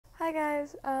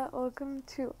guys, welcome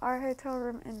to our hotel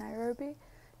room in Nairobi.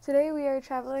 Today we are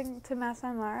traveling to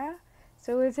Maasai Mara,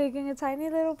 so we're taking a tiny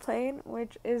little plane,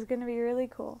 which is going to be really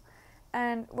cool.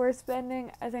 And we're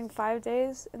spending, I think, 5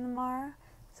 days in the Mara,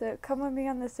 so come with me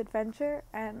on this adventure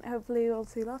and hopefully you'll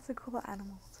see lots of cool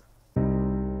animals.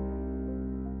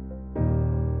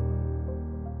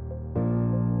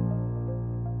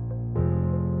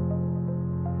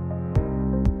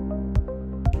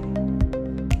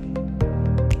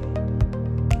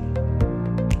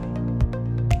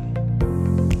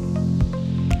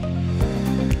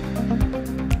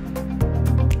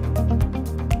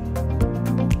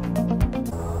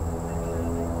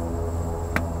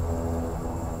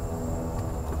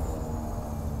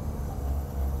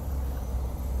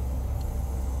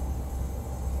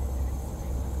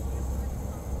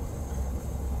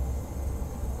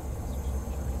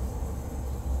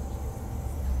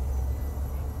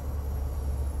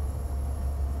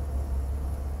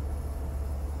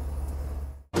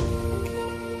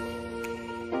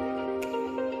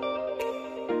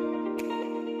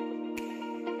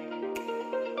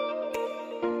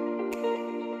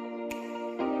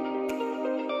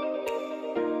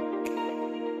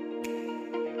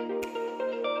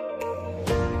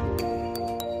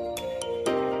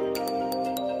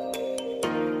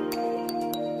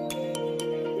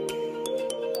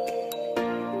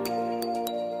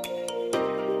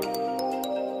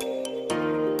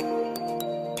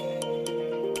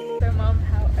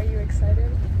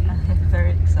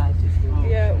 Very excited.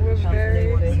 Yeah, we're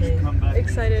very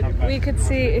excited. We could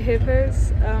see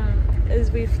hippos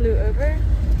as we flew over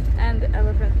and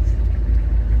elephants.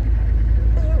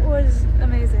 It was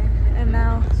amazing. And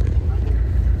now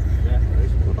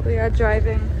we are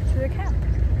driving to the camp.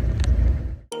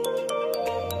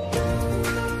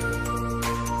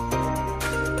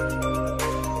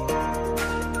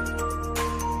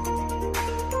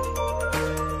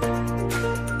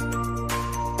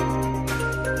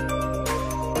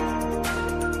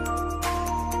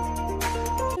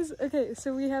 Okay,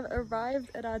 so we have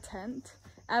arrived at our tent.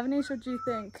 Avanish, what do you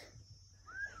think?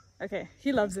 Okay,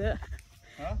 he loves it.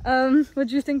 Huh? What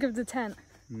do you think of the tent?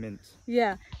 Mint.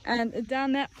 Yeah, and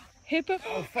down there, hippo's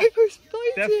fighting!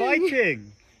 They're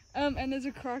fighting! And there's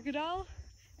a crocodile,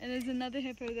 and there's another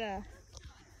hippo there.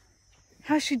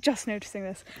 How's she just noticing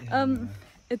this? Yeah.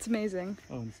 It's amazing.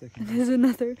 Oh, in a second. And there's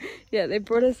another, yeah, they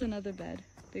brought us another bed,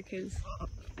 because,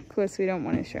 of course, we don't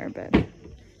want to share a bed.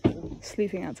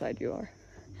 Sleeping outside you are.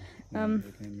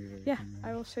 Yeah,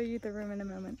 I will show you the room in a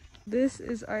moment. This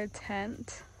is our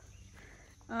tent.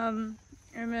 And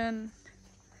then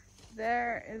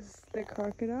there is the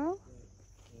crocodile.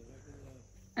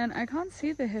 And I can't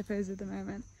see the hippos at the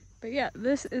moment. But yeah,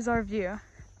 this is our view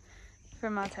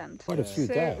from our tent. Quite a few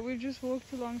there. So we just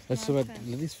walked along from That's our about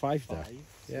tent. at least 5 there.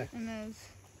 Yeah. And there's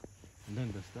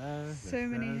then there's so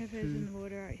many hippos in the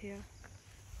water out here.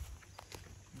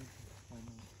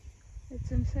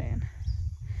 It's insane.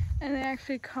 And they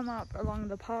actually come up along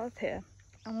the path here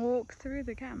and walk through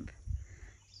the camp.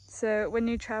 So when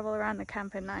you travel around the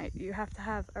camp at night, you have to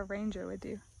have a ranger with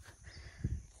you.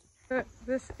 But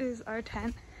this is our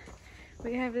tent.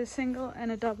 We have a single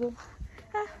and a double.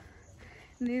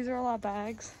 And these are all our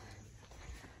bags.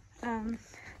 Hi.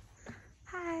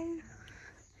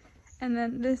 And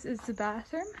then this is the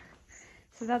bathroom.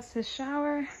 So that's the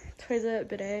shower, toilet,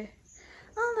 bidet,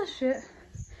 all that shit.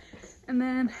 And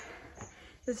then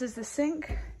this is the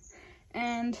sink,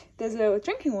 and there's a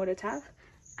drinking water tap,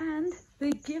 and they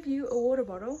give you a water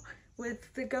bottle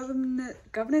with the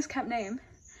governor's camp name,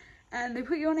 and they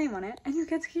put your name on it, and you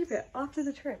get to keep it after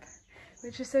the trip,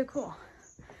 which is so cool.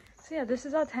 So yeah, this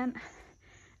is our tent,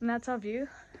 and that's our view,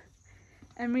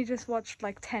 and we just watched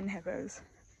like 10 hippos.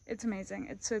 It's amazing.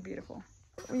 It's so beautiful.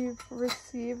 We've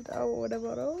received our water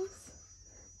bottles.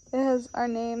 It has our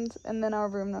names and then our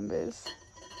room numbers,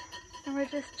 and we're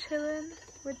just chilling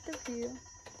with the view.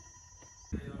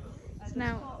 So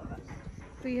now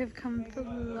we have come for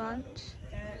lunch.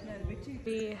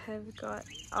 We have got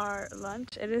our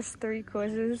lunch. It is 3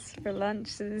 courses for lunch,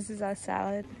 so this is our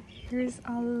salad. Here's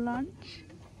our lunch.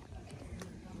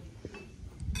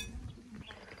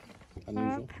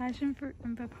 Our passion fruit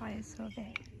and papaya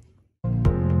sorbet.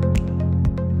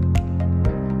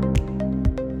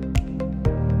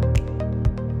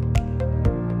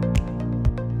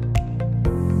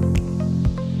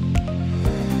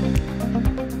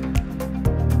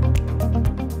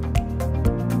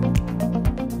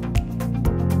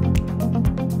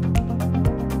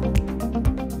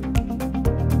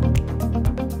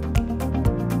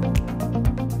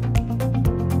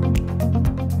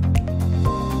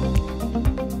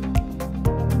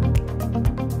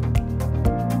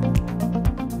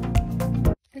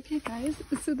 Hey guys,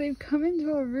 so they've come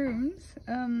into our rooms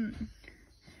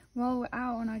while we're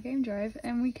out on our game drive,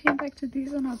 and we came back to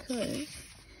these on our pillows.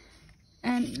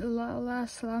 And Lala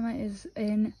Salama is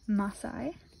in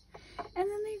Maasai, and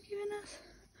then they've given us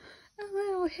a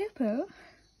little hippo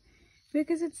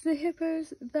because it's the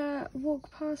hippos that walk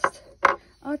past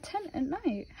our tent at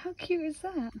night. How cute is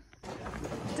that?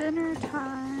 Dinner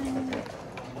time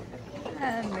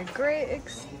and the great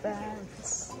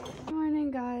expanse. Good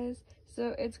morning, guys.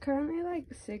 So it's currently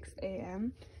like 6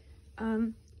 a.m.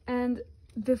 And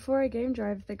before a game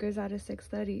drive that goes out at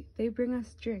 6:30, they bring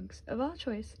us drinks of our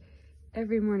choice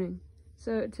every morning.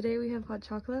 So today we have hot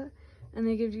chocolate, and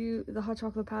they give you the hot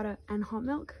chocolate powder and hot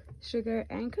milk, sugar,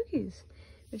 and cookies,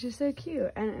 which is so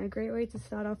cute and a great way to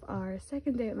start off our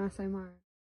second day at Maasai Mara.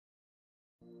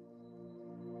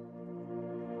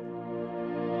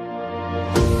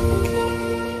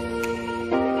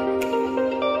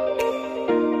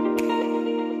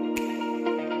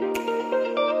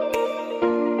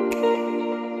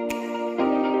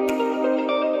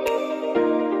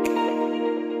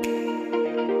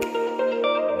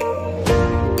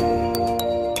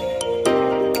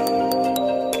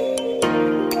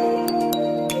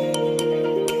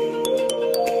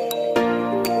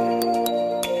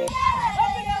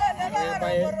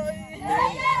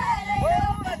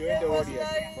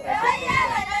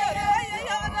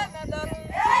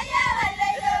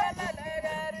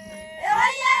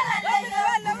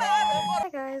 Hi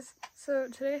guys, so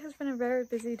today has been a very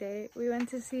busy day. We went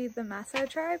to see the Maasai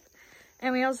tribe,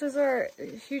 and we also saw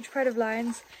a huge pride of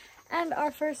lions and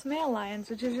our first male lions,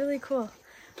 which is really cool.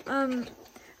 I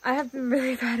have been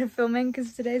really bad at filming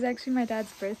because today's actually my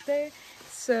dad's birthday,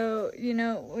 so you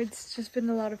know, it's just been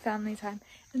a lot of family time.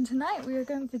 And tonight we are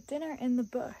going to dinner in the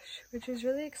bush, which is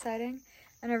really exciting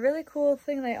and a really cool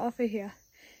thing they offer here.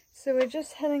 So we're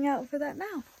just heading out for that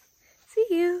now. See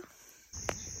you!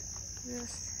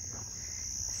 Just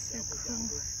so cool.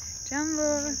 Jumbo!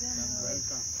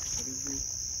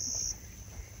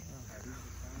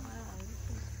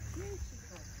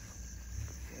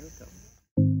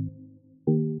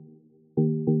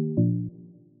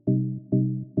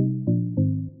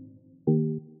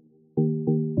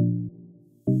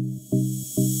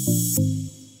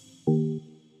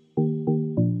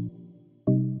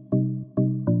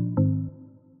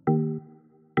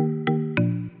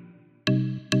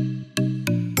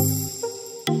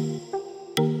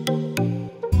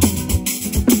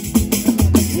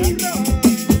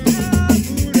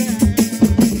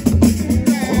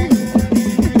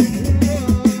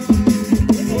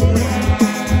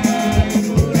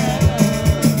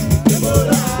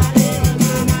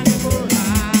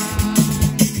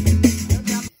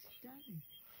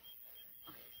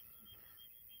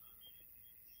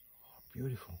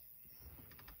 Beautiful.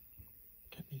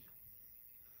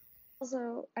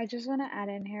 Also, I just want to add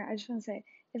in here, I just want to say,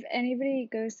 if anybody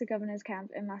goes to Governor's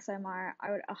Camp in Maasai Mara,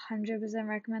 I would 100%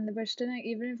 recommend the bush dinner,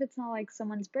 even if it's not like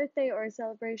someone's birthday or a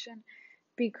celebration,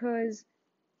 because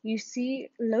you see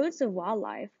loads of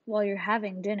wildlife while you're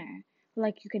having dinner.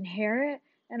 Like, you can hear it,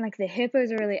 and like the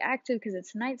hippos are really active because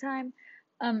it's nighttime.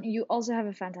 You also have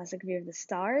a fantastic view of the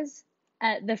stars.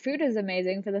 The food is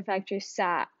amazing for the fact you're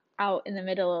sat out in the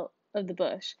middle of the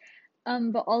bush.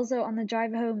 But also on the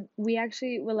drive home, we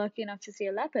actually were lucky enough to see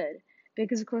a leopard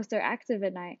because, of course, they're active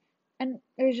at night. And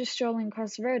it was just strolling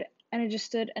across the road, and it just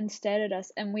stood and stared at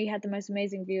us, and we had the most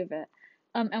amazing view of it.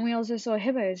 And we also saw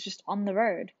hippos just on the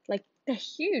road. Like, they're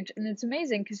huge, and it's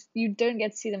amazing because you don't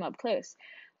get to see them up close.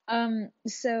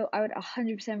 So I would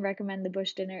 100% recommend the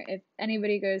bush dinner if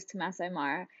anybody goes to Maasai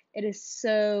Mara. It is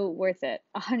so worth it.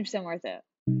 100% worth it.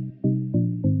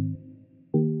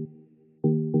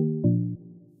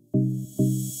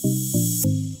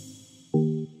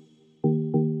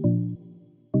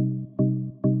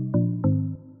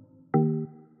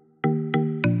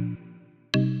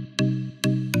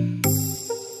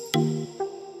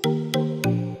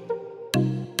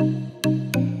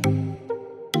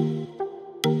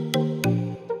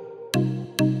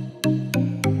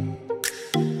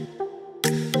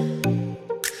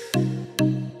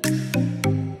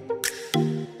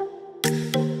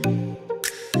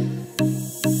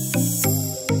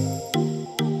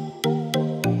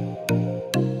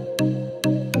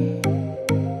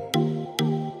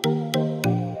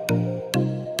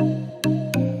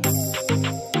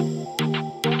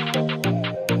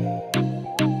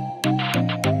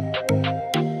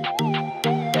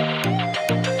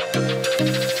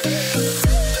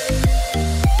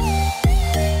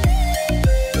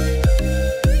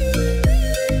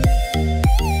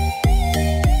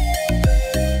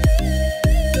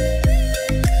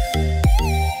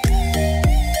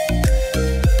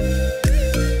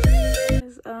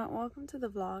 to the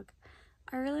vlog.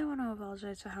 I really want to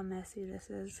apologize for how messy this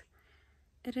is.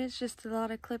 It is just a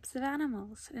lot of clips of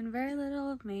animals and very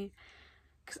little of me,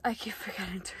 because I keep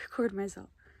forgetting to record myself.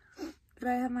 But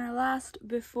I have my last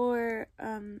before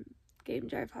game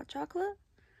drive hot chocolate,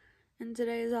 and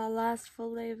today is our last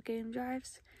full day of game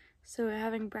drives, so we're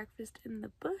having breakfast in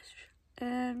the bush,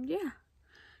 and yeah,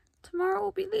 tomorrow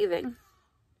we'll be leaving.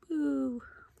 Ooh.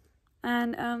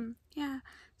 And yeah,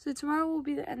 so tomorrow will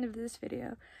be the end of this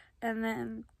video, and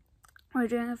then we're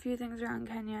doing a few things around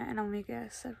Kenya, and I'll make a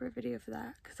separate video for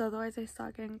that, because otherwise they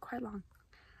start getting quite long.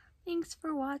 Thanks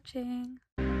for watching.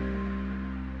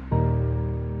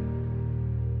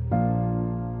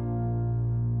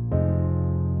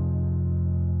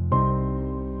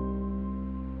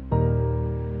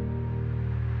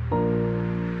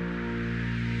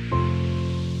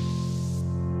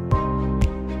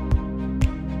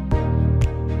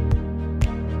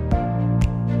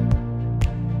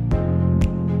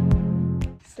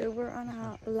 So we're on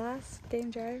our last game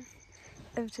drive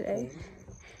of today,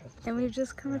 and we've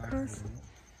just come across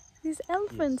these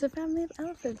elephants, a family of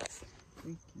elephants.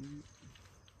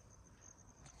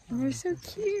 And they're so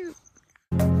cute.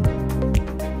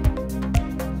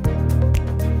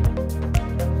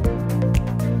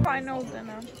 Final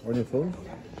dinner. On your phone?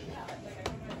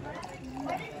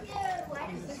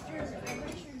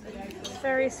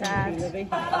 Very sad.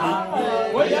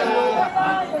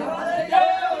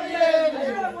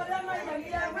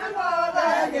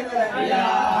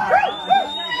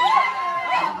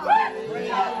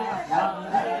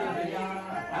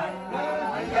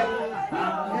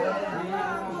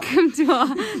 Welcome to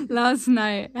our last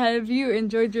night. Have you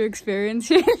enjoyed your experience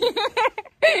here?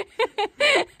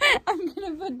 I'm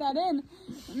gonna put that in.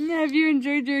 Have you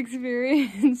enjoyed your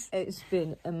experience? It's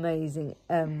been amazing.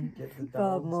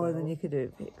 Far more than you could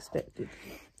have expected.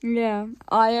 Yeah.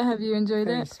 Aya, have you enjoyed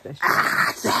Very it? special.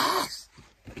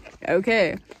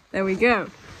 Okay, there we go.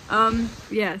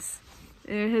 Yes,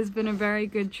 it has been a very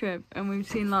good trip, and we've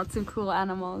seen lots of cool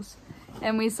animals,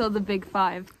 and we saw the Big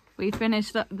Five. We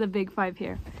finished the Big Five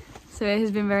here, so it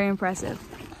has been very impressive.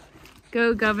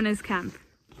 Go Governor's Camp.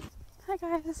 Hi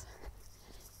guys.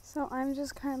 So I'm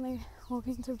just currently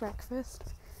walking to breakfast.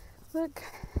 Look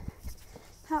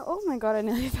how, oh my god, I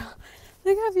nearly fell.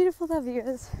 Look how beautiful that view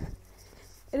is.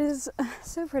 It is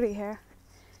so pretty here.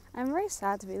 I'm very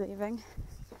sad to be leaving.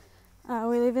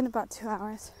 We leave in about 2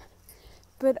 hours.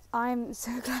 But I'm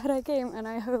so glad I came, and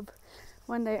I hope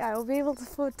one day I will be able to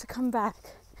afford to come back.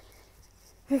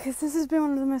 Because this has been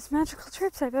one of the most magical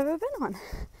trips I've ever been on.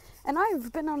 And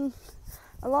I've been on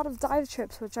a lot of dive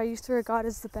trips, which I used to regard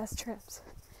as the best trips.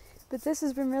 But this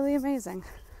has been really amazing.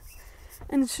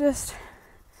 And it's just,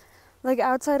 like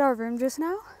outside our room just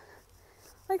now,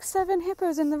 like 7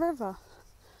 hippos in the river.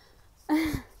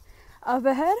 Up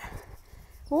ahead,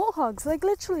 warthogs, like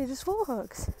literally just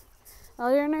warthogs.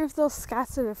 I don't know if they'll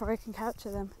scatter before I can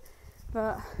capture them,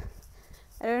 but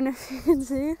I don't know if you can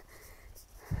see.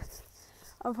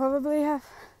 I'll probably have,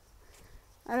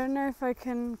 I don't know if I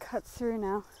can cut through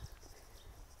now,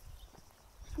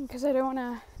 because I don't want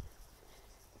to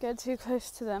get too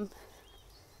close to them.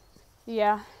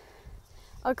 Yeah,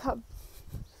 I'll cut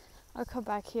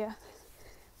back here.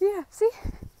 Yeah, see?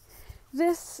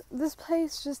 This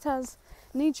place just has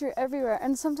nature everywhere,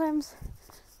 and sometimes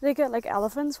they get like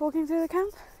elephants walking through the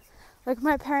camp. Like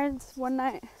my parents one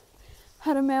night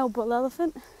had a male bull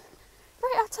elephant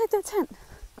right outside their tent.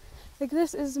 Like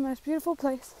this is the most beautiful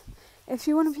place if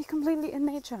you want to be completely in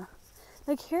nature.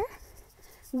 Like here,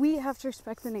 we have to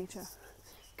respect the nature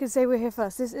because they were here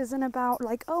first. This isn't about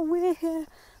like, oh, we're here,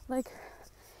 like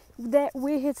that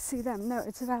we're here to see them. No,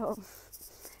 it's about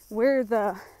we're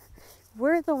the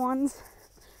ones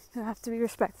who have to be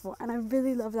respectful, and I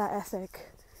really love that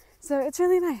ethic. So it's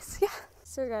really nice, yeah.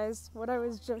 So guys, what I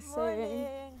was just saying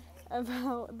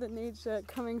about the nature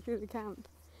coming through the camp.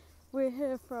 We're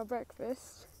here for our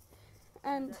breakfast,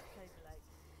 and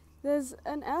there's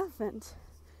an elephant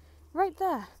right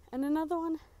there, and another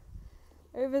one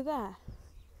over there.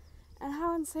 And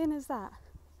how insane is that?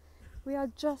 We are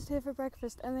just here for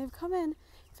breakfast, and they've come in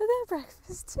for their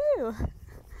breakfast too.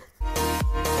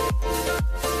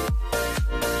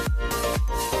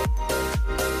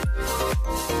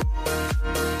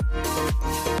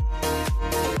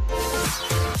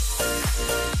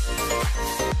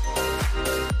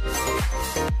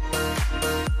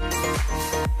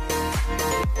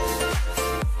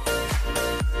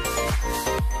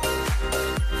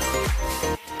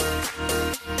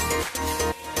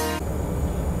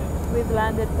 We've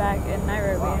landed back in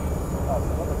Nairobi.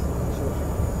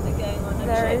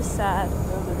 Very sad.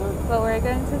 But we're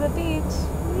going to the beach.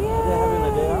 Yay!